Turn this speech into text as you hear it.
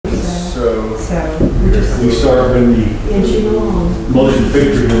So we're just we start when the inching along. motion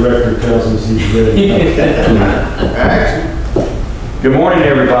picture director tells us he's ready. Action. Good morning,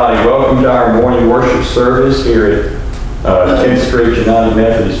 everybody. Welcome to our morning worship service here at 10th Street United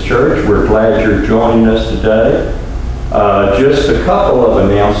Methodist Church. We're glad you're joining us today. Just a couple of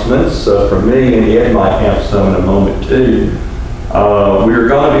announcements from me, and Ed might have some in a moment too. We're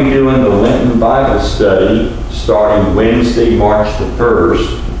going to be doing the Lenten Bible study starting Wednesday, March the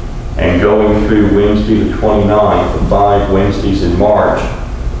 1st, and going through Wednesday the 29th, the 5 Wednesdays in March,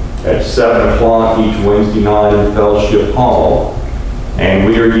 at 7 o'clock each Wednesday night in Fellowship Hall. And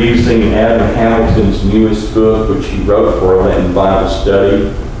we are using Adam Hamilton's newest book, which he wrote for a Lenten Bible study,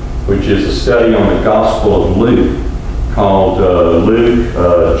 which is a study on the Gospel of Luke, called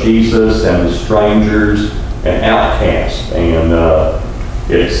Luke, Jesus and the Strangers and Outcasts. And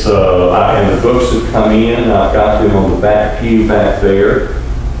and the books have come in. I've got them on the back pew back there,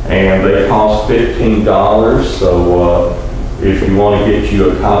 and they cost $15. So if you want to get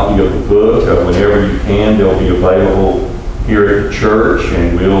you a copy of the book, whenever you can, they'll be available here at the church,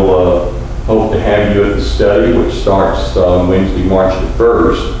 and we'll hope to have you at the study, which starts Wednesday, March the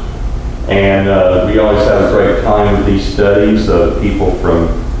 1st. And we always have a great time with these studies. People from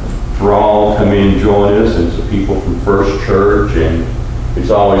Thrall come in and join us, and some people from First Church, and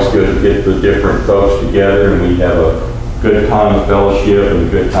it's always good to get the different folks together, and we have a good time of fellowship and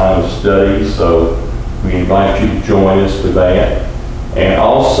a good time of study. So we invite you to join us for that. And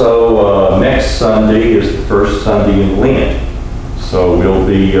also, next Sunday is the first Sunday in Lent. So we'll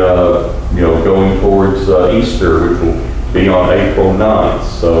be, going towards Easter, which will be on April 9th.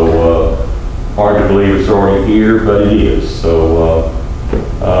 So hard to believe it's already here, but it is. So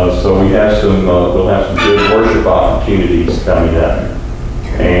we have we'll have some good worship opportunities coming up.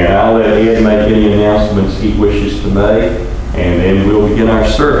 And I'll let Ed make any announcements he wishes to make, and then we'll begin our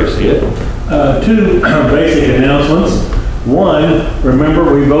service. Ed? Two basic announcements. One,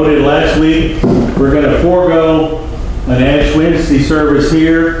 remember we voted last week, we're going to forego an Ash Wednesday service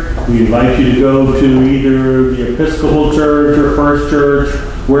here. We invite you to go to either the Episcopal Church or First Church,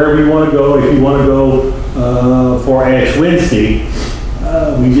 wherever you want to go. If you want to go for Ash Wednesday,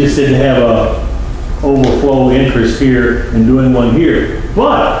 we just didn't have a overflow interest here in doing one here.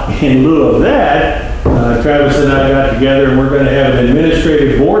 But in lieu of that, Travis and I got together, and we're going to have an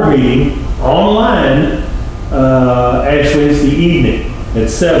administrative board meeting online Ash Wednesday evening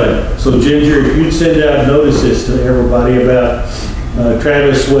at 7. So Ginger, if you'd send out notices to everybody about,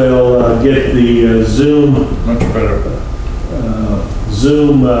 Travis will get the Zoom, Much better.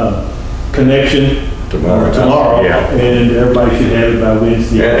 Zoom connection tomorrow, Yeah. and everybody should have it by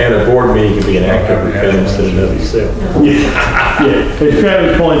Wednesday. And a board meeting can be an act of repentance in and of itself. Yeah. As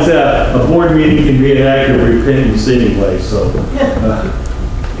Travis points out, a board meeting can be an act of repentance anyway. So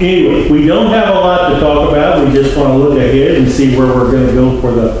anyway, we don't have a lot to talk about. We just want to look ahead and see where we're going to go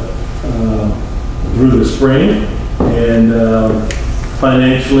for through the spring, and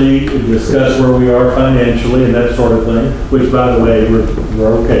financially discuss where we are financially and that sort of thing. Which, by the way,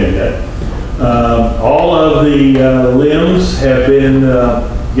 we're okay yet. All of the limbs have been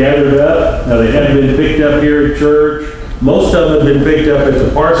gathered up. Now, they haven't been picked up here at church. Most of them have been picked up at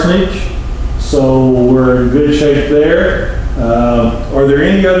the parsonage, so we're in good shape there. Are there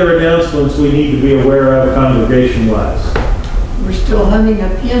any other announcements we need to be aware of congregation-wise? We're still hunting a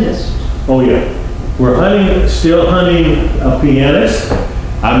pianist. Oh yeah, we're still hunting a pianist.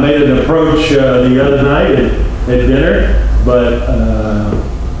 I made an approach the other night at dinner, but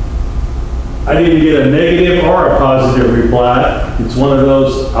I didn't get a negative or a positive reply. It's one of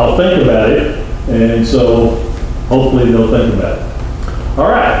those, I'll think about it, and so hopefully they'll think about it. All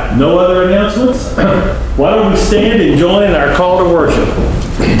right, no other announcements? Why don't we stand and join in our call to worship?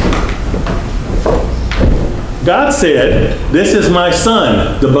 God said, "This is my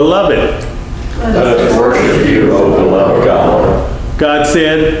son, the beloved. Let us worship you, O beloved God." God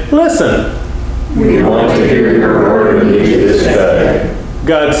said, "Listen." We want to hear your word in this day.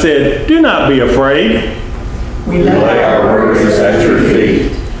 God said, "Do not be afraid." We lay our worries at your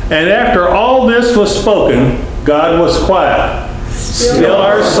feet. And after all this was spoken, God was quiet. Still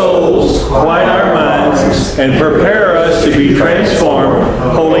our souls, quiet our minds, and prepare us to be transformed,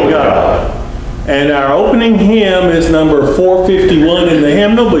 Holy God. And our opening hymn is number 451 in the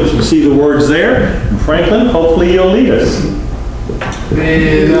hymnal, but you see the words there. And Franklin, hopefully you'll lead us.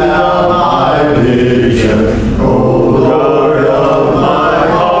 Be thou my vision, O Lord of my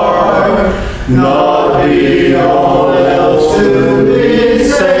heart, not be all else to thee,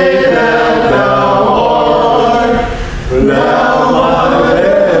 say that thou art. Thou my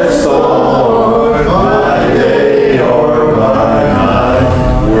best Lord, my day or my night,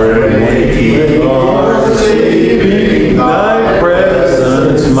 where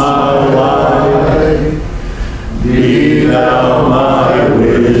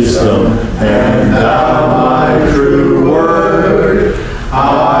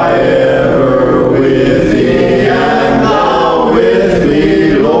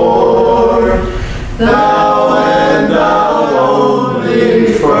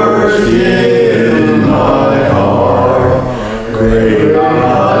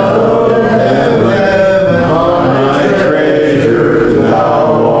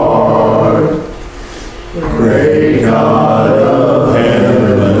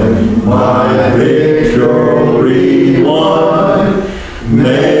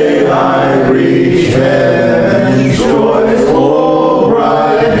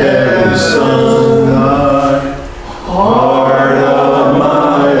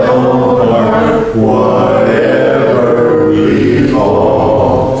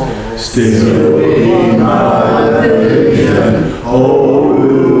Still be my vision, O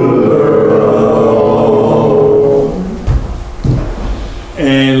ruler of all.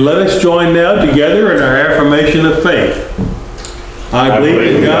 And let us join now together in our affirmation of faith. I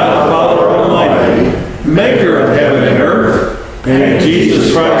believe in God, Father Almighty, maker of heaven and earth, and in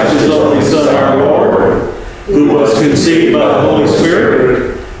Jesus Christ, his only Son, our Lord, who was conceived by the Holy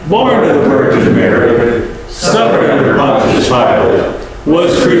Spirit, born of the Virgin Mary, suffered under Pontius Pilate,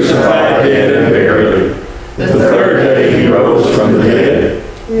 was crucified, dead, and buried. The third day he rose from the dead.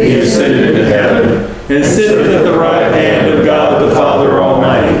 He ascended into heaven, and sitteth at the right hand of God the Father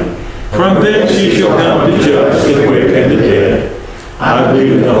Almighty. From thence he shall come to judge the quick and the dead. I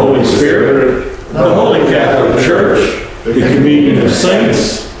believe in the Holy Spirit, the Holy Catholic Church, the communion of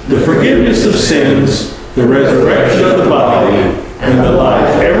saints, the forgiveness of sins, the resurrection of the body, and the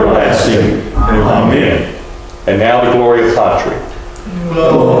life everlasting. Amen. And now the glory of Patri.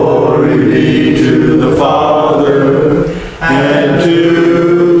 Glory be to the Father, and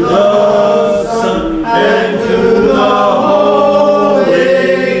to the Son, and to the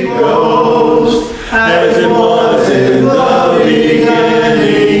Holy Ghost, as it was in the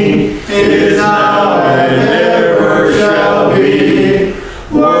beginning, is now, and ever shall be,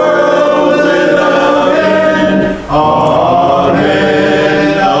 world without end.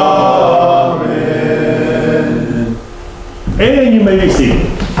 Amen. Amen. And you may be seated.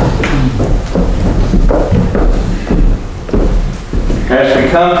 As we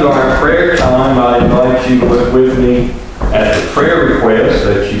come to our prayer time, I invite you to look with me at the prayer requests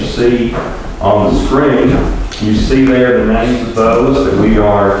that you see on the screen. You see there the names of those that we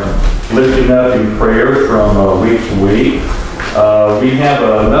are lifting up in prayer from week to week. We have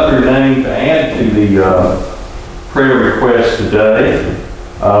another name to add to the prayer request today.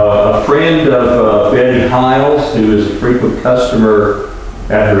 A friend of Betty Hiles, who is a frequent customer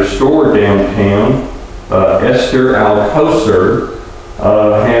at her store downtown, Esther Alcocer,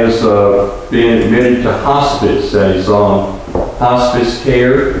 has been admitted to hospice and is on hospice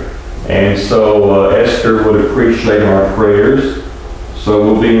care. And so Esther would appreciate our prayers. So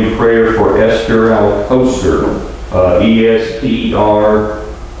we'll be in prayer for Esther Alcocer, Esteralcocer.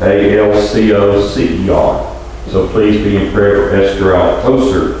 So please be in prayer for Esther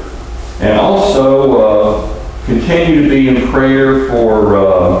Alcocer. And also continue to be in prayer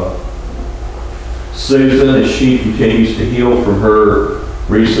for Susan as she continues to heal from her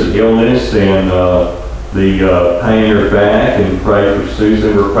recent illness and the pain in her back, and pray for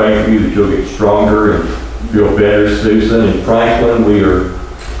Susan. We're praying for you that you'll get stronger and feel better, Susan. And Franklin, we are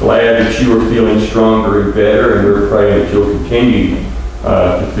glad that you are feeling stronger and better, and we're praying that you'll continue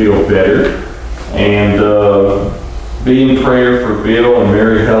to feel better. And be in prayer for Bill and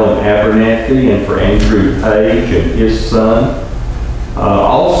Mary Helen Abernathy, and for Andrew Page and his son.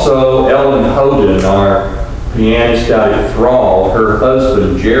 Also, Ellen Hoden, our pianist out at Thrall, her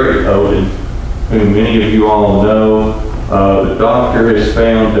husband, Jerry Hoden, whom many of you all know, the doctor has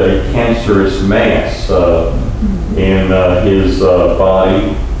found a cancerous mass in his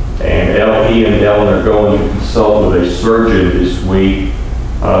body, and he and Ellen are going to consult with a surgeon this week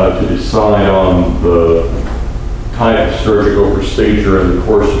to decide on the type of surgical procedure and the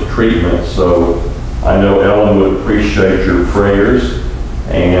course of treatment. So I know Ellen would appreciate your prayers,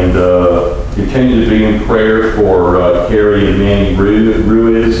 and continue to be in prayer for Carrie and Manny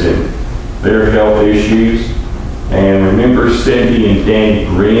Ruiz and their health issues. And remember Cindy and Danny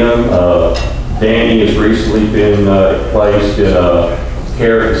Graham. Danny has recently been placed in a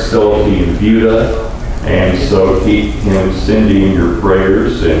care facility in Buda, and so keep him and Cindy in your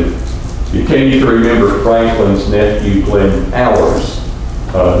prayers. And continue to remember Franklin's nephew Glenn Powers,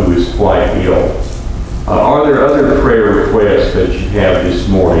 who is quite ill. Are there other prayer requests that you have this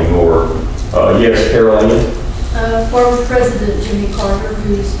morning? Or yes, Caroline? Former President Jimmy Carter,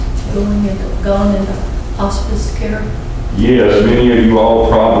 who's gone into hospice care. Yes, many of you all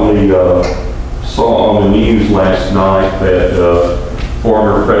probably saw on the news last night that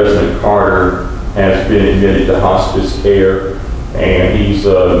former President Carter has been admitted to hospice care, and he's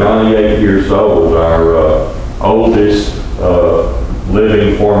 98 years old, our oldest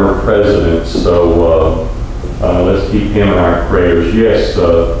living former president. So let's keep him in our prayers. Yes,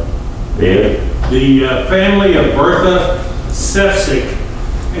 Ed? The family of Bertha Sefcik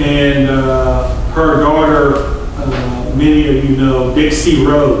and her daughter, many of you know, Dixie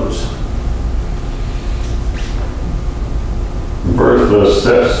Rose. Bertha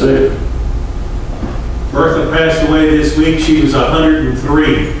Sefcik. Bertha passed away this week. She was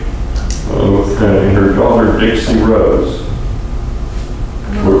 103. Okay, and her daughter Dixie Rose.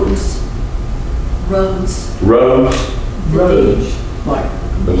 Rose. Rose? The age, like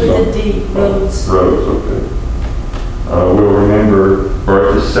With a D, Rhodes. Rhodes, okay. We'll remember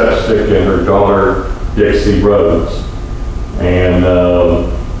Bertha Sepsic and her daughter Dixie Rhodes. And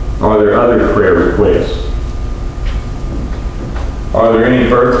are there other prayer requests? Are there any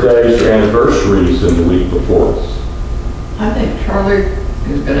birthdays or anniversaries in the week before us? I think Charlie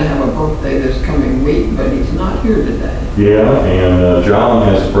is going to have a birthday this coming week, but he's not here today. Yeah, and John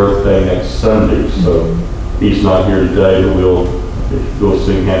has a birthday next Sunday, so he's not here today, but we'll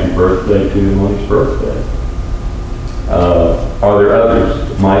sing happy birthday to him on his birthday. Are there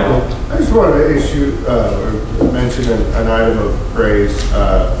others? Michael? I just wanted to mention an item of praise.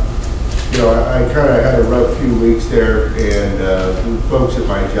 I kind of had a rough few weeks there, and the folks at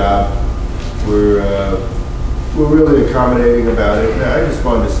my job were really accommodating about it. And I just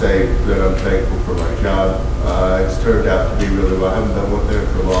wanted to say that I'm thankful for my job. It's turned out to be really well. I haven't been one there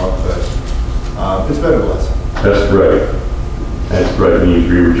for long, but it's been a blessing. That's great. That's great news.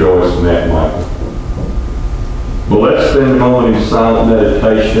 We rejoice in that, Michael. Well, let's spend a moment in silent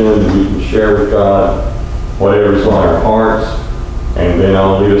meditation, and we can share with God whatever's on our hearts, and then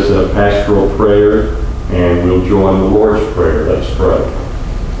I'll lead us in a pastoral prayer, and we'll join the Lord's Prayer. Let's pray.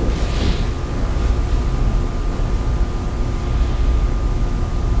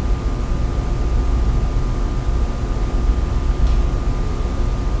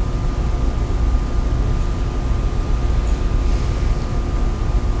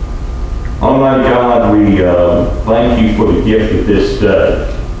 Almighty God, we thank you for the gift of this day.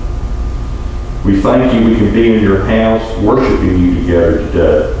 We thank you we can be in your house worshiping you together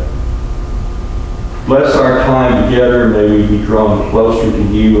today. Bless our time together. May we be drawn closer to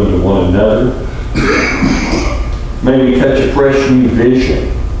you and to one another. May we catch a fresh new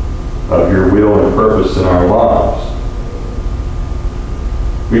vision of your will and purpose in our lives.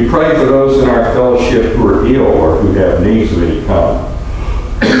 We pray for those in our fellowship who are ill or who have needs of any kind.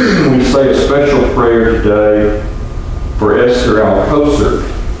 We say a special prayer today for Esther Alcocer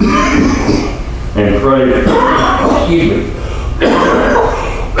and pray,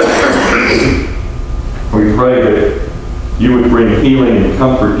 we pray that you would bring healing and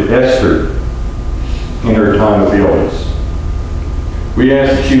comfort to Esther in her time of illness. We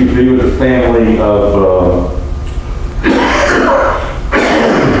ask that you would be with the family of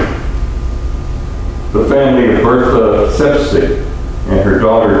Bertha Sepsic and her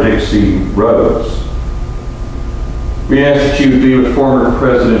daughter Dixie Rhodes. We ask that you would be with former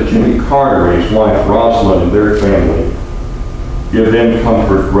President Jimmy Carter and his wife Rosalind and their family. Give them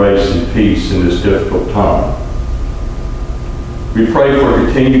comfort, grace, and peace in this difficult time. We pray for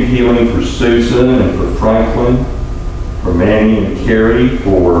continued healing for Susan and for Franklin, for Manny and Carrie,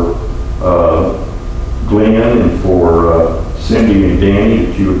 for Glenn and for Cindy and Danny,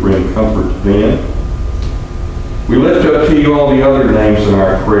 that you would bring comfort to them. We lift up to you all the other names in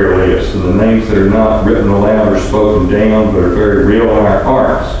our prayer list, and the names that are not written aloud or spoken down, but are very real in our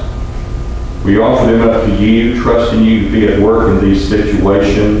hearts. We offer them up to you, trusting you to be at work in these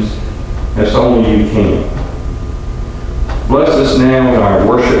situations as only you can. Bless us now in our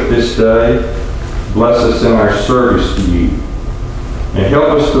worship this day. Bless us in our service to you. And help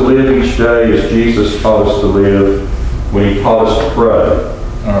us to live each day as Jesus taught us to live when he taught us to pray.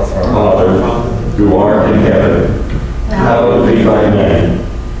 Our Father, who art in heaven, hallowed be thy name.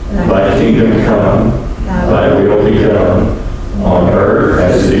 Thy kingdom come, thy will be done, on earth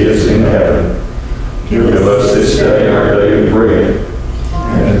as it is in heaven. Give us this day our daily bread,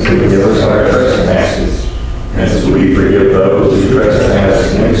 and forgive us our trespasses, as we forgive those who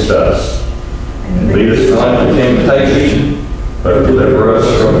trespass against us. And lead us not into temptation, but deliver us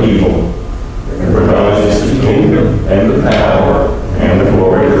from evil. For thine is the kingdom, and the power, and the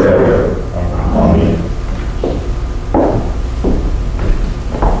glory forever. Amen.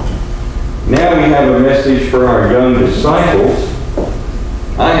 Now we have a message for our young disciples.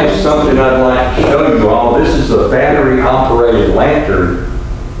 I have something I'd like to show you all. This is a battery-operated lantern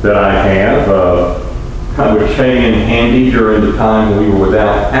that I have. Kind of came in handy during the time we were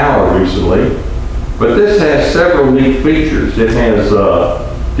without power recently. But this has several neat features. It has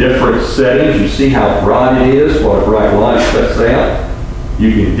different settings. You see how bright it is, what a bright light shuts out.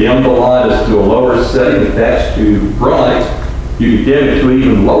 You can dim the light as to a lower setting. If that's too bright, you can dim it to an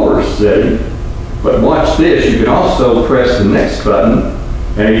even lower setting. But watch this. You can also press the next button,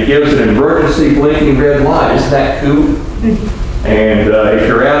 and it gives an emergency blinking red light. Isn't that cool? And if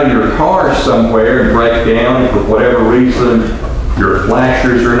you're out of your car somewhere and break down, and for whatever reason your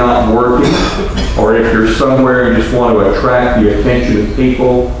flashers are not working, or if you're somewhere and just want to attract the attention of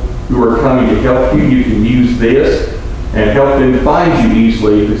people who are coming to help you, you can use this and help them find you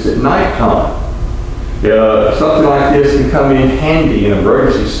easily if it's at nighttime. Something like this can come in handy in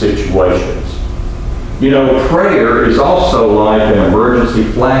emergency situations. You know, prayer is also like an emergency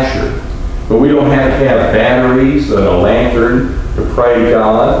flasher, but we don't have to have batteries and a lantern to pray to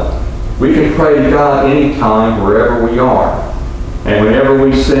God. We can pray to God anytime, wherever we are. And whenever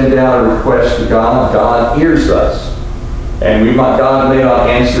we send out a request to God, God hears us. And God may not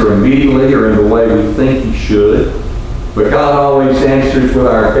answer immediately or in the way we think He should, but God always answers with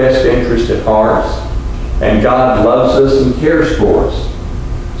our best interest at heart. And God loves us and cares for us.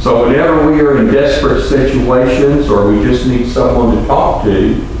 So whenever we are in desperate situations or we just need someone to talk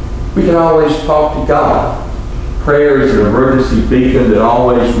to, we can always talk to God. Prayer is an emergency beacon that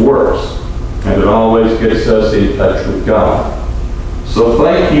always works and that always gets us in touch with God. So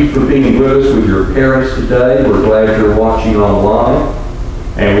thank you for being with us with your parents today. We're glad you're watching online.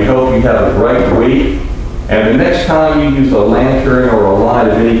 And we hope you have a great week. And the next time you use a lantern or a light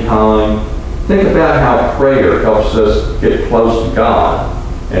of any kind, think about how prayer helps us get close to God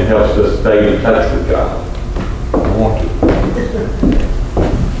and helps us stay in touch with God. I want to.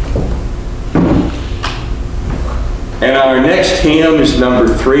 And our next hymn is number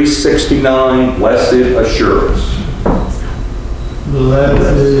 369, Blessed Assurance.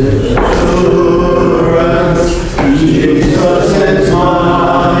 Blessed assurance, Jesus is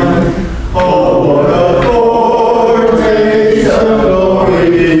mine. Oh, what a foretaste of glory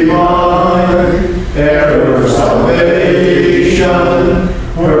divine. Heir of salvation,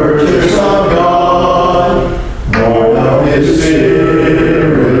 purchase of God, born of His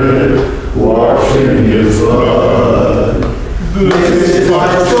Spirit, washed in His blood. This is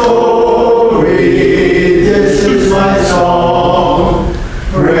my story, this is my song,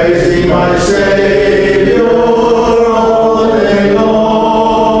 praising my Savior all day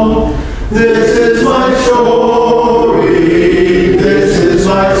long. This is my story, this is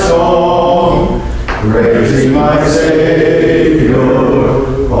my song, praising my Savior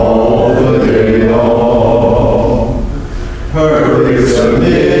all the day long. Perfect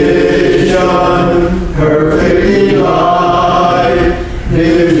submission, perfect delight,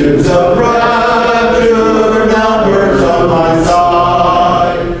 visions of rapture, numbers on my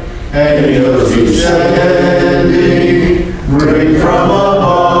side, angels descending, ring from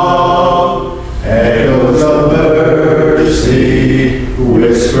above, echoes of mercy,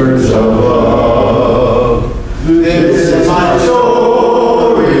 whispers of love. This is my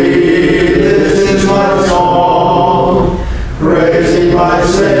story, this is my song, praising my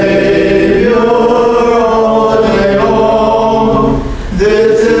Savior all day long.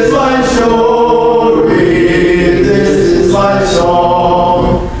 This is my story, this is my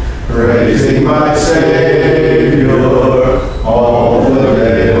song, praising my Savior all the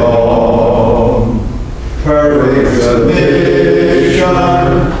day long. Perfect submission,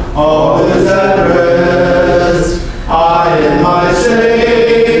 all is at rest. I in my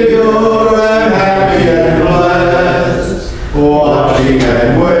Savior am happy and blessed, watching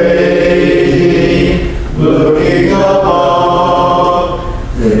and waiting, looking above,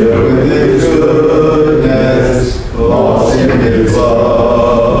 filled with His goodness, lost in His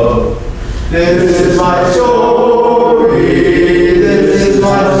love. This is my story, this is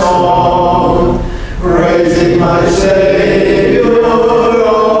my song, praising my Savior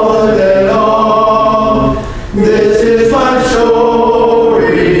all the day long. This is my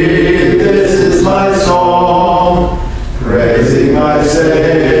story, this is my song, praising my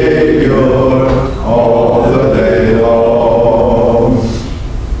Savior all the day long.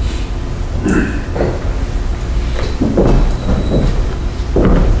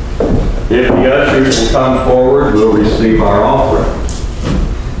 If the ushers will come forward, we'll receive our offering.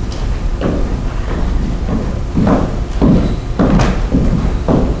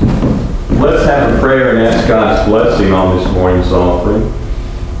 Let's have a prayer and ask God's blessing on this morning's offering.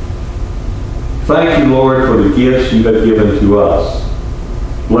 Thank you, Lord, for the gifts you have given to us.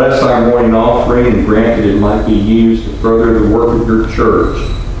 Bless our morning offering and grant that it might be used to further the work of your church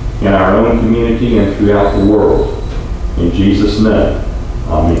in our own community and throughout the world. In Jesus' name,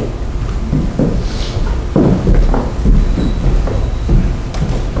 amen.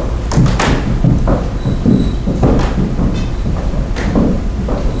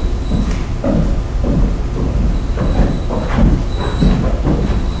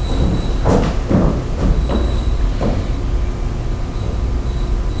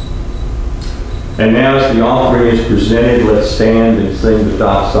 And now as the offering is presented, let's stand and sing the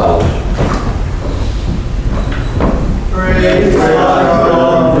doxology. Praise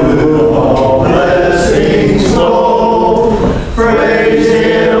God from whom all blessings flow. Praise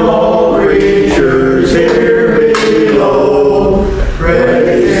Him, all creatures here below.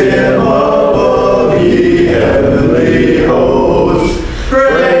 Praise Him above you.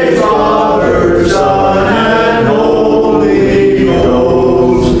 praise Father, Son, and Holy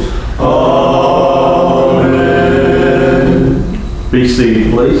Ghost. Amen. Be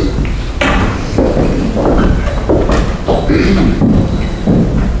seated, please.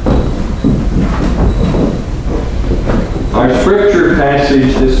 Our scripture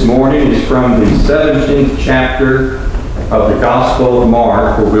passage this morning is from the 17th chapter of the Gospel of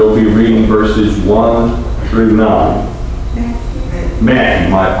Mark, where we'll be reading verses 1 through 9. Matthew,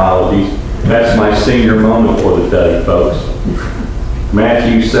 my apologies. That's my senior moment for the day, folks.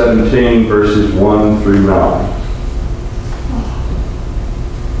 Matthew 17, verses 1 through 9.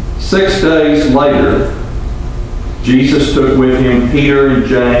 6 days later, Jesus took with him Peter and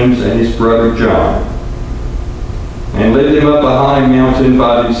James and his brother John, and led them up a high mountain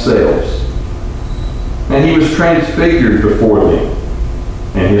by themselves. And he was transfigured before them,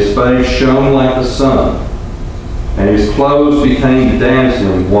 and his face shone like the sun, and his clothes became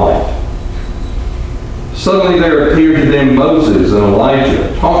dazzling white. Suddenly there appeared to them Moses and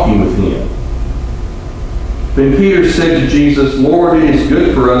Elijah talking with him. Then Peter said to Jesus, Lord, it is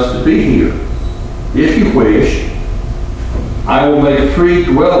good for us to be here. If you wish, I will make 3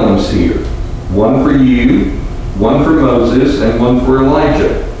 dwellings here, one for you, one for Moses, and one for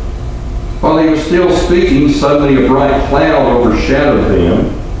Elijah. While he was still speaking, suddenly a bright cloud overshadowed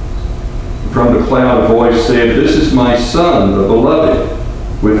them. From the cloud a voice said, This is my Son, the Beloved.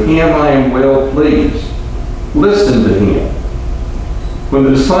 With him I am well pleased. Listen to him. When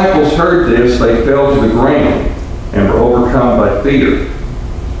the disciples heard this, they fell to the ground and were overcome by fear.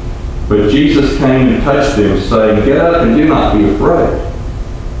 But Jesus came and touched them, saying, Get up and do not be afraid.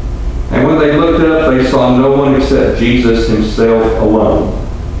 And when they looked up, they saw no one except Jesus himself alone.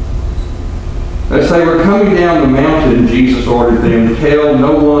 As they were coming down the mountain, Jesus ordered them, Tell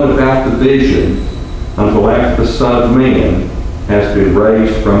no one about the vision until after the Son of Man has been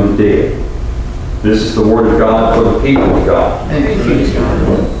raised from the dead. This is the word of God for the people of God.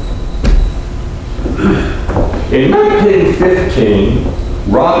 In 1915,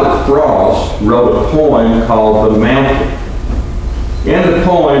 Robert Frost wrote a poem called The Mountain. In the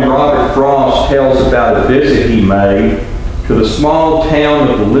poem, Robert Frost tells about a visit he made to the small town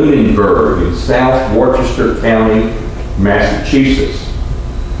of Lunenburg in South Worcester County, Massachusetts.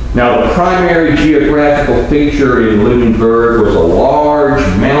 Now, the primary geographical feature in Lunenburg was a large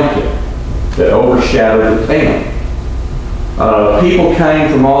mountain that overshadowed the town. People came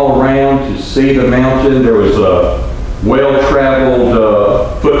from all around to see the mountain. There was a well-traveled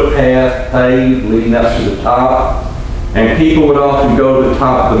footpath paved leading up to the top, and people would often go to the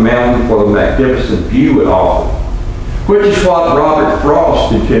top of the mountain for the magnificent view it offered, which is what Robert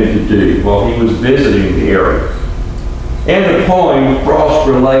Frost intended to do while he was visiting the area. In the poem, Frost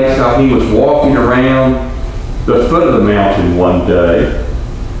relates how he was walking around the foot of the mountain one day,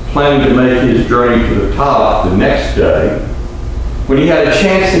 planning to make his journey to the top the next day, when he had a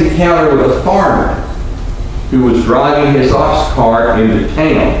chance encounter with a farmer who was driving his ox cart into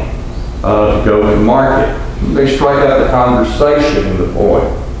town to go to market. They strike up a conversation in the poem.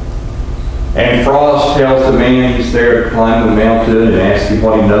 And Frost tells the man he's there to climb the mountain and asks him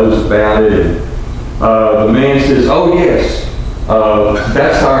what he knows about it. And the man says, oh yes,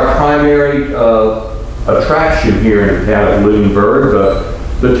 that's our primary attraction here in the town of Lunenburg.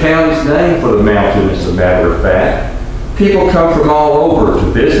 The town is named for the mountain, as a matter of fact. People come from all over to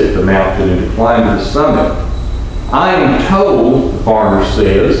visit the mountain and to climb to the summit. I am told, the farmer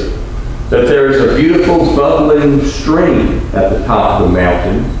says, that there is a beautiful bubbling stream at the top of the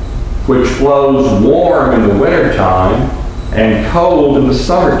mountain, which flows warm in the wintertime and cold in the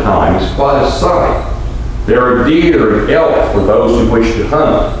summertime. It's quite a sight. There are deer and elk for those who wish to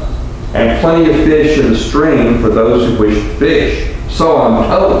hunt, and plenty of fish in the stream for those who wish to fish. So I'm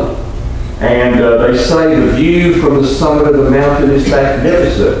told. And they say the view from the summit of the mountain is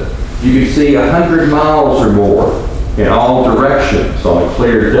magnificent. You can see 100 miles or more in all directions on a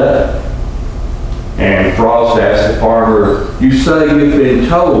clear day. And Frost asked the farmer, you say you've been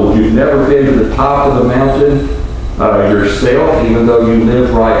told you've never been to the top of the mountain yourself, even though you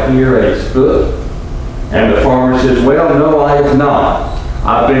live right here at its foot? And the farmer says, well, no, I have not.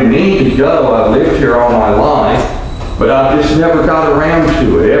 I've been meaning to go. I've lived here all my life, but I've just never got around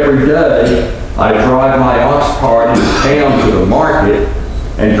to it. Every day I drive my ox cart into town to the market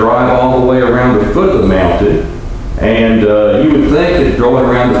and drive all the way around the foot of the mountain. And you would think that going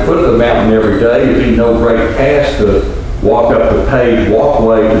around the foot of the mountain every day would be no great task to walk up the paved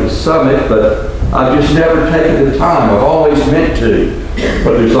walkway to the summit, but I've just never taken the time. I've always meant to.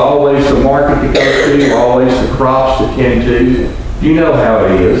 But there's always the market to go to, always the crops to tend to. You know how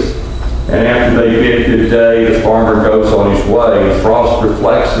it is. And after they've been a good day, the farmer goes on his way. And Frost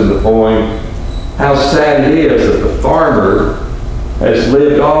reflects in the poem how sad it is that the farmer has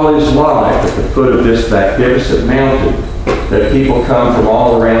lived all his life at the foot of this magnificent mountain that people come from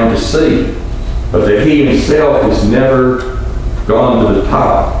all around to see, but that he himself has never gone to the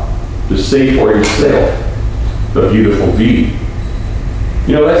top to see for himself the beautiful view.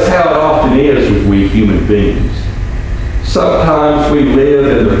 You know, that's how it often is with we human beings. Sometimes we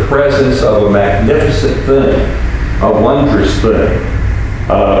live in the presence of a magnificent thing, a wondrous thing,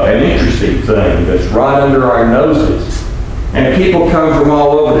 an interesting thing that's right under our noses. And people come from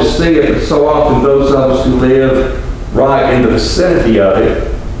all over to see it, but so often those of us who live right in the vicinity of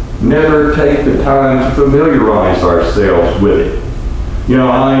it never take the time to familiarize ourselves with it. You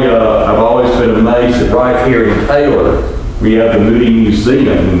know, I've always been amazed that right here in Taylor, we have the Moody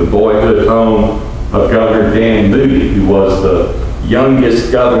Museum in the boyhood home of Governor Dan Moody, who was the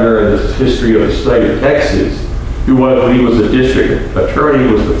youngest governor in the history of the state of Texas, who was, when he was a district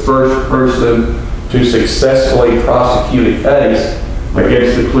attorney, was the first person to successfully prosecute a case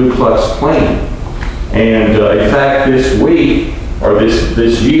against the Ku Klux Klan. And in fact, this week, or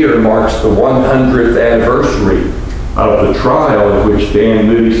this year, marks the 100th anniversary of the trial in which Dan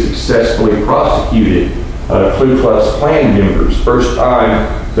Moody successfully prosecuted Ku Klux Klan members. First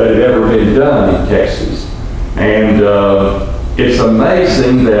time that had ever been done in Texas. And it's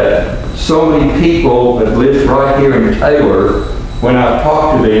amazing that so many people that live right here in Taylor, when I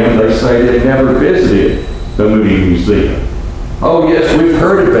talk to them, they say they've never visited the Moody Museum. Oh yes, we've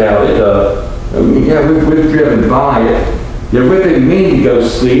heard about it. Yeah, we've driven by it. Yeah, we've been meaning to go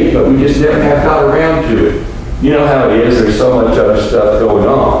see it, but we just never have got around to it. You know how it is, there's so much other stuff going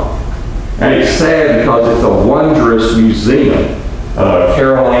on. And it's sad because it's a wondrous museum.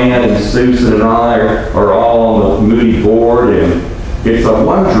 Carol Ann and Susan and I are all on the Moody board, and it's a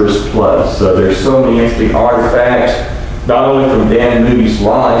wondrous place. There's so many interesting artifacts, not only from Dan Moody's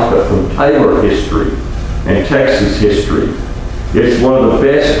life, but from Taylor history and Texas history. It's one of the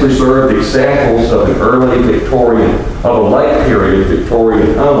best preserved examples of an early Victorian, of a late period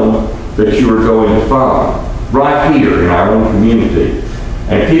Victorian home that you are going to find right here in our own community.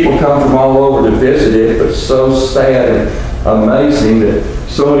 And people come from all over to visit it, but it's so sad and amazing that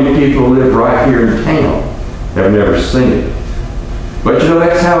so many people live right here in town have never seen it. But you know,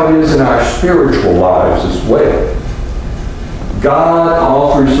 that's how it is in our spiritual lives as well. God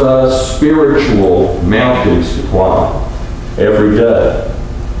offers us spiritual mountains to climb every day.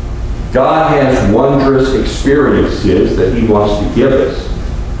 God has wondrous experiences that He wants to give us.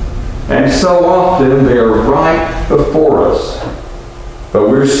 And so often they're right before us. But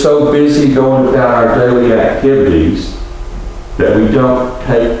we're so busy going about our daily activities that we don't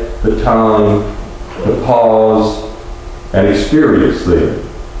take the time to pause and experience them.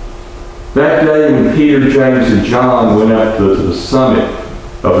 That day when Peter, James, and John went up to the summit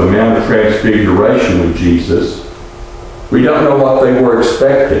of the Mount of Transfiguration with Jesus, we don't know what they were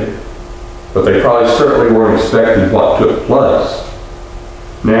expecting, but they probably certainly weren't expecting what took place.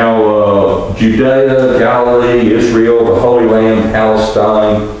 Now, Judea, Galilee, Israel, the Holy Land,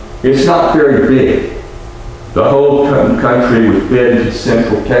 Palestine, it's not very big. The whole country would fit into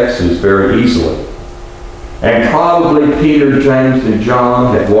central Texas very easily. And probably Peter, James, and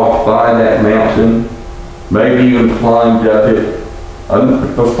John had walked by that mountain, maybe even climbed up it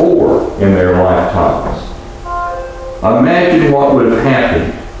before in their lifetimes. Imagine what would have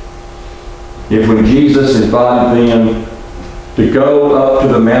happened if when Jesus invited them to go up to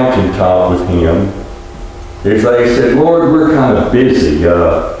the mountaintop with Him, if they said, Lord, we're kind of busy.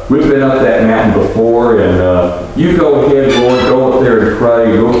 We've been up that mountain before, and you go ahead, Lord, go up there and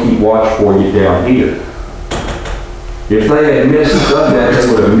pray, and we'll keep watch for you down here. If they had done that,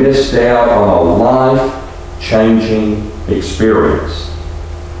 they would have missed out on a life-changing experience.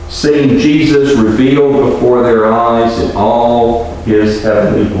 Seeing Jesus revealed before their eyes in all His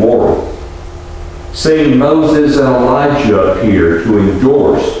heavenly glory. Seeing Moses and Elijah appear to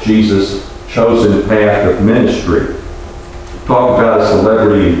endorse Jesus' chosen path of ministry. Talk about a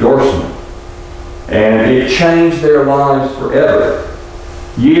celebrity endorsement. And it changed their lives forever.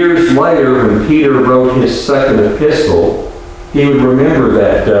 Years later, when Peter wrote his second epistle, he would remember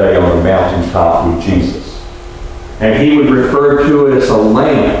that day on the mountaintop with Jesus. And he would refer to it as a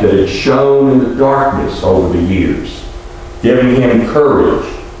lamp that had shone in the darkness over the years, giving him courage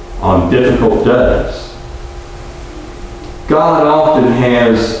on difficult days. God often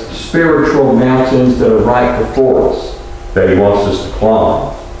has spiritual mountains that are right before us that He wants us to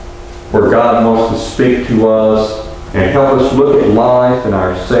climb, where God wants to speak to us and help us look at life and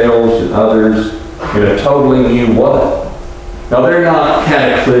ourselves and others in a totally new way. Now, they're not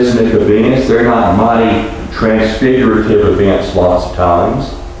cataclysmic events. They're not mighty transfigurative events lots of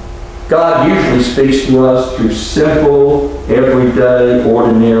times. God usually speaks to us through simple, everyday,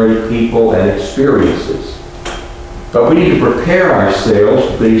 ordinary people and experiences. But we need to prepare ourselves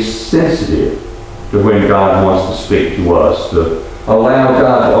to be sensitive to when God wants to speak to us, to allow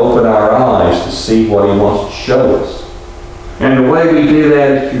God to open our eyes to see what He wants to show us. And the way we do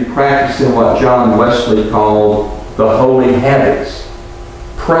that is through practicing what John Wesley called the holy habits: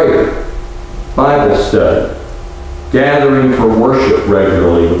 prayer, Bible study, gathering for worship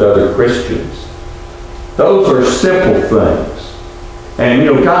regularly with other Christians. Those are simple things. And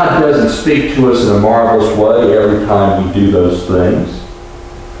God doesn't speak to us in a marvelous way every time we do those things.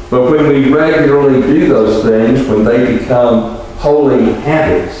 But when we regularly do those things, when they become holy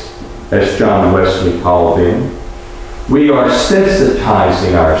habits, as John Wesley called them, we are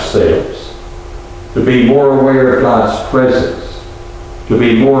sensitizing ourselves to be more aware of God's presence, to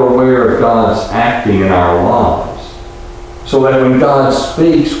be more aware of God's acting in our lives, so that when God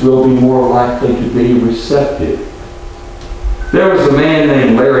speaks, we'll be more likely to be receptive. There was a man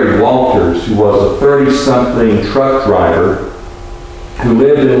named Larry Walters who was a 30-something truck driver who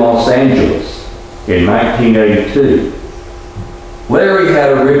lived in Los Angeles in 1982. Larry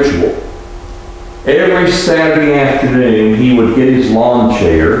had a ritual. Every Saturday afternoon, he would get his lawn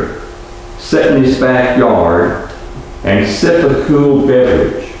chair, sit in his backyard, and sip a cool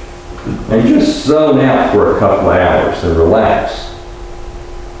beverage, and just zone out for a couple of hours and relax.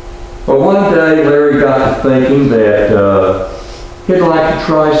 But one day, Larry got to thinking that he'd like to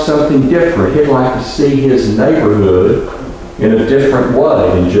try something different. He'd like to see his neighborhood in a different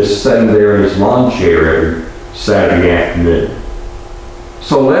way than just sitting there in his lawn chair every Saturday afternoon.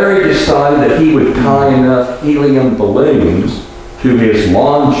 So Larry decided that he would tie enough helium balloons to his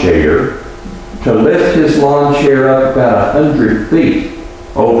lawn chair to lift his lawn chair up about 100 feet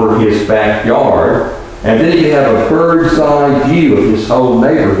over his backyard, and then he'd have a bird's eye view of his whole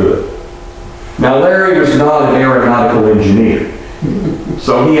neighborhood. Now, Larry was not an aeronautical engineer,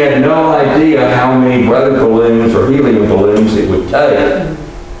 so he had no idea how many weather balloons or helium balloons it would take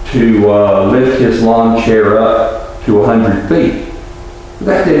to lift his lawn chair up to 100 feet. But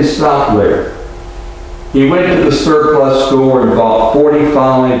that didn't stop Larry. He went to the surplus store and bought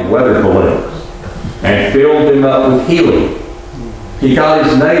 45 weather balloons and filled them up with helium. He got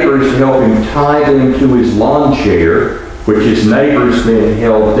his neighbors to help him tie them to his lawn chair, which his neighbors then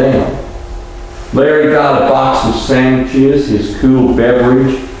held down. Larry got a box of sandwiches, his cool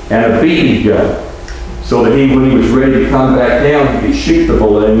beverage, and a BB gun, so that when he was ready to come back down, he could shoot the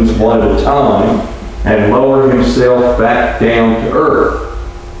balloons one at a time and lower himself back down to earth.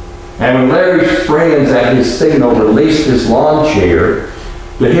 And when Larry's friends at his signal released his lawn chair,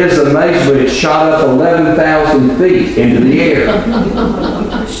 to his amazement, it shot up 11,000 feet into the air.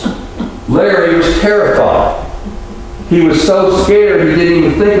 Larry was terrified. He was so scared he didn't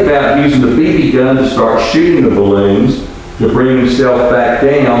even think about using the BB gun to start shooting the balloons to bring himself back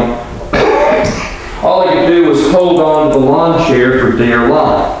down. All he could do was hold on to the lawn chair for dear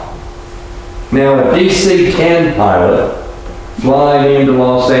life. Now, a DC-10 pilot flying into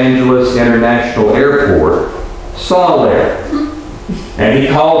Los Angeles International Airport saw Larry, and he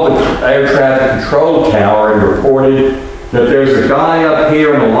called the air traffic control tower and reported that there's a guy up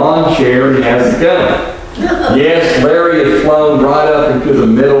here in a lawn chair and he has a gun. Yes, Larry had flown right up into the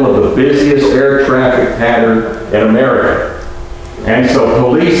middle of the busiest air traffic pattern in America. And so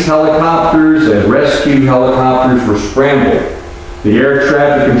police helicopters and rescue helicopters were scrambling. The air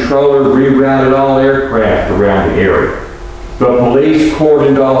traffic controller rerouted all aircraft around the area. The police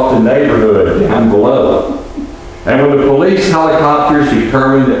cordoned off the neighborhood down below. And when the police helicopters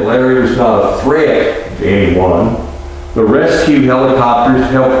determined that Larry was not a threat to anyone, the rescue helicopters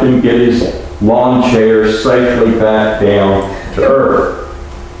helped him get his lawn chair safely back down to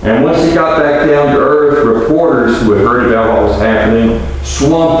earth. And once he got back down to earth, reporters who had heard about what was happening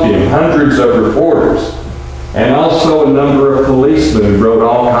swamped him, hundreds of reporters, and also a number of policemen who wrote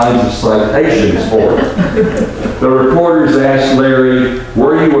all kinds of citations for him. The reporters asked Larry,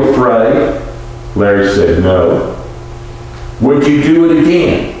 "Were you afraid?" Larry said, "No." "Would you do it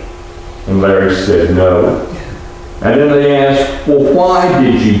again?" And Larry said, "No." And then they asked, "Well, why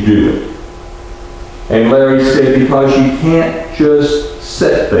did you do it?" And Larry said, "Because you can't just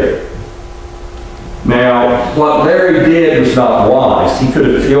sit there." Now, what Larry did was not wise. He could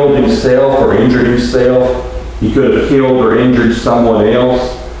have killed himself or injured himself. He could have killed or injured someone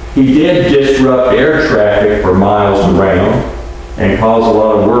else. He did disrupt air traffic for miles around and cause a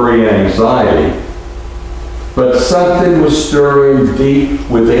lot of worry and anxiety. But something was stirring deep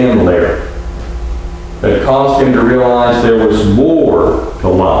within Larry. that caused him to realize there was more to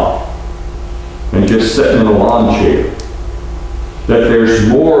life than just sitting in a lawn chair. That there's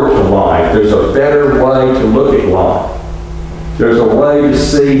more to life. There's a better way to look at life. There's a way to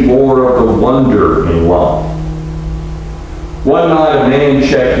see more of the wonder in life. One night a man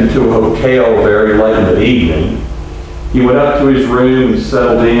checked into a hotel very late in the evening. He went up to his room and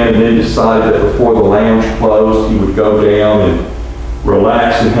settled in, and then decided that before the lounge closed he would go down and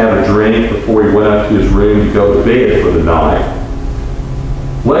relax and have a drink before he went up to his room to go to bed for the night.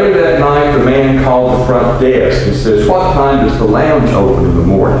 Later that night, the man called the front desk and says, "What time does the lounge open in the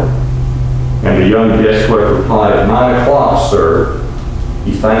morning?" And the young desk clerk replied, "At 9 o'clock, sir."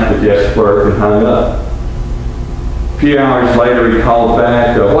 He thanked the desk clerk and hung up. A few hours later, he called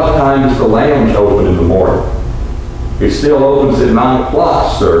back, "What time does the lounge open in the morning?" "It still opens at 9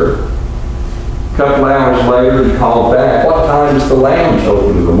 o'clock, sir." A couple hours later, he called back, "What time does the lounge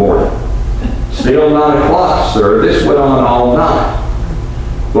open in the morning?" "Still 9 o'clock, sir." This went on all night.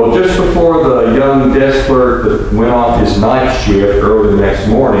 Well, just before the young desk clerk that went off his night shift early the next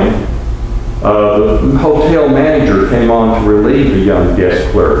morning, the hotel manager came on to relieve the young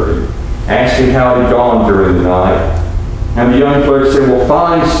desk clerk and asked him how it had gone during the night. And the young clerk said, "Well,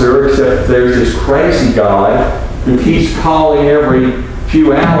 fine, sir, except there's this crazy guy who keeps calling every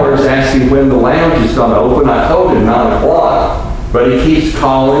few hours asking when the lounge is going to open. I told him 9 o'clock, but he keeps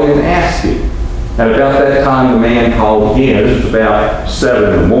calling and asking." And about that time, the man called again. This was about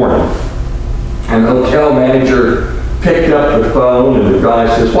 7 in the morning. And the hotel manager picked up the phone, and the guy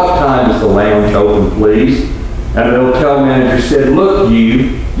says, "What time is the lounge open, please?" And the hotel manager said, "Look,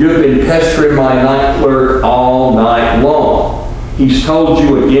 you've been pestering my night clerk all night long. He's told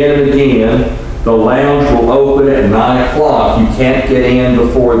you again and again, the lounge will open at 9 o'clock. You can't get in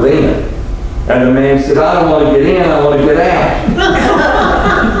before then." And the man said, "I don't want to get in, I want to get out."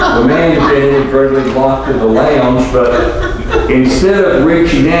 The man had been inadvertently locked in the lounge, but instead of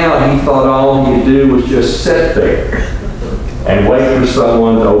reaching out, he thought all he could do was just sit there and wait for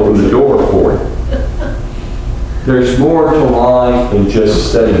someone to open the door for him. There's more to life than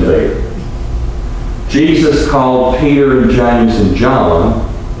just sitting there. Jesus called Peter and James and John,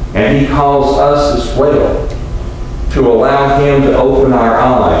 and he calls us as well, to allow him to open our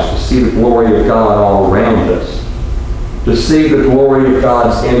eyes to see the glory of God all around us, to see the glory of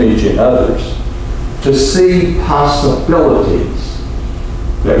God's image in others, to see possibilities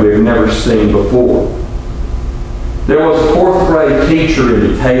that we've never seen before. There was a 4th grade teacher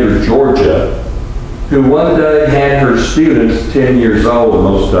in Decatur, Georgia, who one day had her students, 10 years old,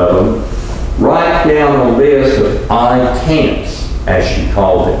 most of them, write down a list of "I can'ts," as she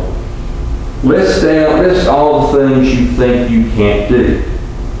called them. List all the things you think you can't do.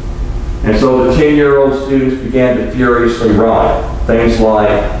 And so the 10-year-old students began to furiously write things like,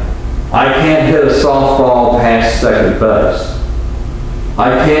 "I can't hit a softball past second base. I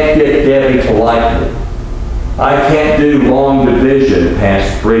can't get Debbie to like me. I can't do long division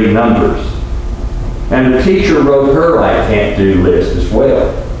past 3 numbers." And the teacher wrote her "I can't do" list as well.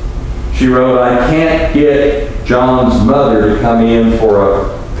 She wrote, "I can't get John's mother to come in for a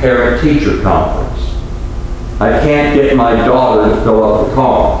parent-teacher conference. I can't get my daughter to fill up the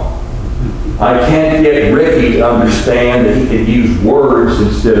car. I can't get Ricky to understand that he could use words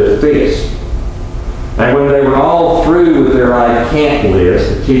instead of fists." And when they were all through with their "I can't"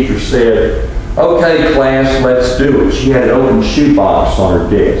 list, the teacher said, "Okay, class, let's do it." She had an open shoebox on her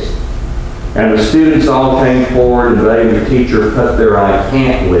desk. And the students all came forward, and they and the teacher put their "I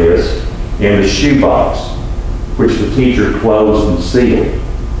can't" list in the shoebox, which the teacher closed and sealed.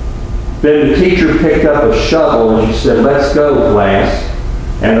 Then the teacher picked up a shovel and she said, "Let's go, class."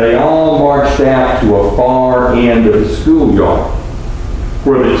 And they all marched out to a far end of the schoolyard,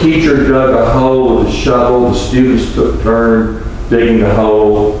 where the teacher dug a hole with a shovel. The students took turns digging the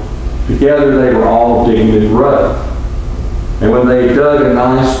hole. Together they were all digging a grave. And when they dug a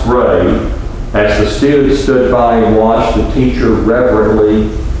nice grave, as the students stood by and watched, the teacher reverently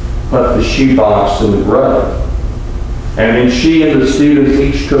put the shoebox in the grave. And then she and the students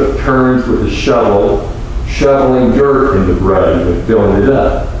each took turns with the shovel, shoveling dirt in the grave and filling it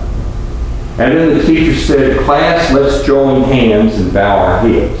up. And then the teacher said, "Class, let's join hands and bow our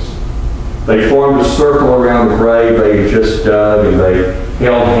heads." They formed a circle around the grave they had just dug, and they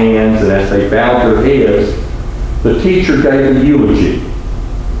held hands, and as they bowed their heads, the teacher gave a eulogy.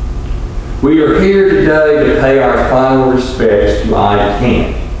 "We are here today to pay our final respects to I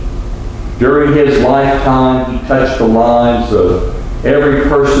Can't. During his lifetime, he touched the lives of every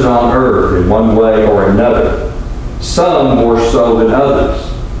person on earth in one way or another, some more so than others.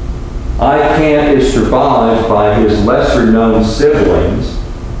 I Can't is survived by his lesser-known siblings,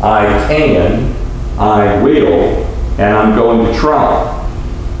 I Can, I will, and I'm going to try.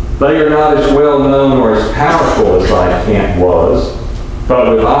 They are not as well known or as powerful as I can't was,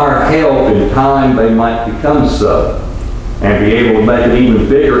 but with our help in time they might become so, and be able to make an even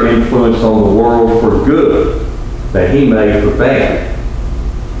bigger influence on the world for good than he made for bad.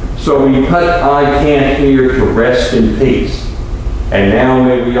 So we put I can't here to rest in peace, and now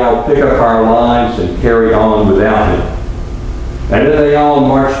may we all pick up our lives and carry on without him. And then they all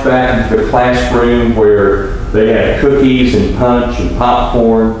marched back to the classroom where they had cookies and punch and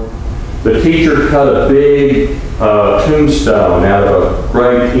popcorn. The teacher cut a big tombstone out of a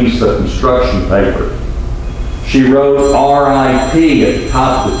gray piece of construction paper. She wrote R.I.P. at the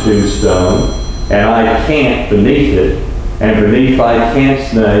top of the tombstone, and I can't beneath it, and beneath I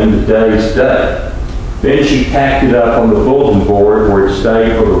can't's name the day's day. Then she tacked it up on the bulletin board where it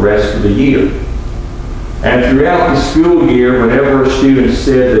stayed for the rest of the year. And throughout the school year, whenever a student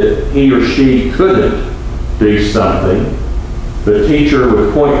said that he or she couldn't do something, the teacher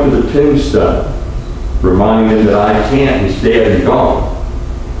would point to the tombstone, reminding them that I can't is dead and gone.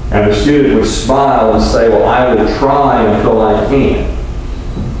 And the student would smile and say, well, I will try until I can.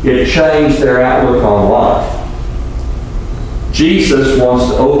 It changed their outlook on life. Jesus wants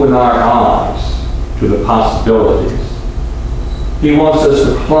to open our eyes to the possibilities. He wants us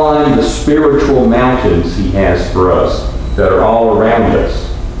to climb the spiritual mountains he has for us that are all around us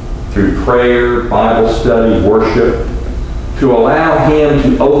through prayer, Bible study, worship, to allow him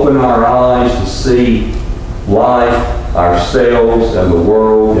to open our eyes to see life, ourselves, and the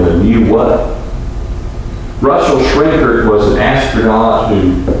world in a new way. Russell Schrinkert was an astronaut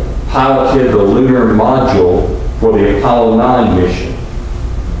who piloted the lunar module for the Apollo 9 mission.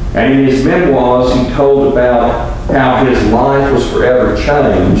 And in his memoirs, he told about how his life was forever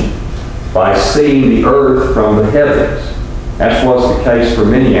changed by seeing the earth from the heavens, as was the case for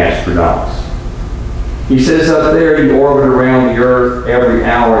many astronauts. He says up there you orbit around the earth every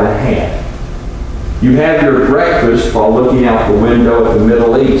hour and a half. You have your breakfast while looking out the window at the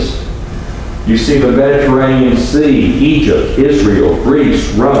Middle East. You see the Mediterranean Sea, Egypt, Israel,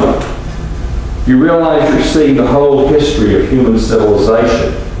 Greece, Rome. You realize you're seeing the whole history of human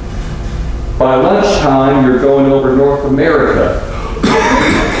civilization. By lunchtime, you're going over North America.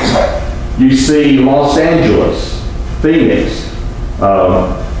 You see Los Angeles, Phoenix,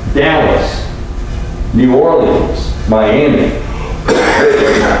 Dallas, New Orleans, Miami.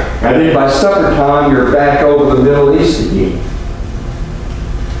 And then by supper time, you're back over the Middle East again.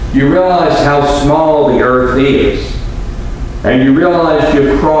 You realize how small the earth is. And you realize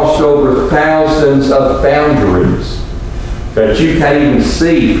you've crossed over thousands of boundaries that you can't even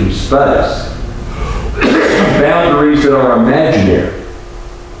see from space. Boundaries that are imaginary,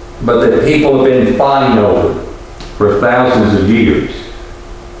 but that people have been fighting over for thousands of years.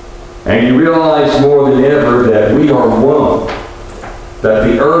 And you realize more than ever that we are one, that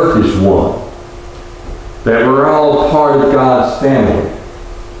the earth is one, that we're all part of God's family.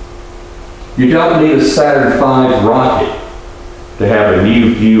 You don't need a Saturn V rocket to have a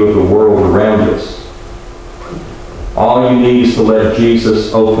new view of the world around us. All you need is to let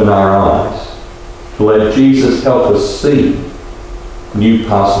Jesus open our eyes, to let Jesus help us see new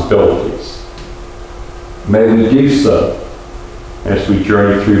possibilities. May we do so as we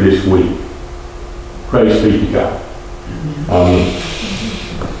journey through this week. Praise be to God. Amen.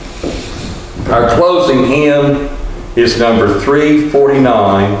 Our closing hymn is number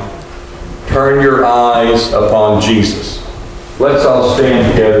 349, Turn Your Eyes Upon Jesus. Let's all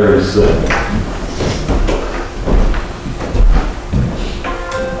stand together and sing.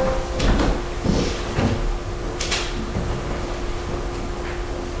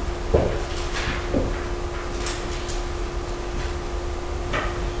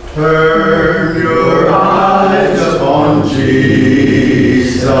 Turn your eyes upon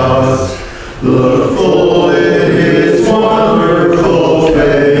Jesus, look full in his wonderful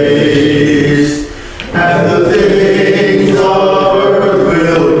face, and the things of earth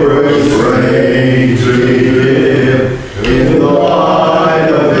will grow strangely dim in the light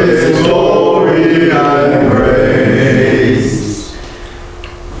of his glory and grace.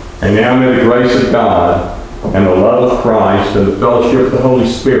 And now may the grace of God and the love of Christ and the fellowship of the Holy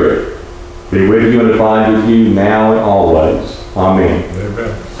Spirit be with you and abide with you now and always. Amen.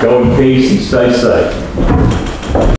 Amen. Go in peace and stay safe.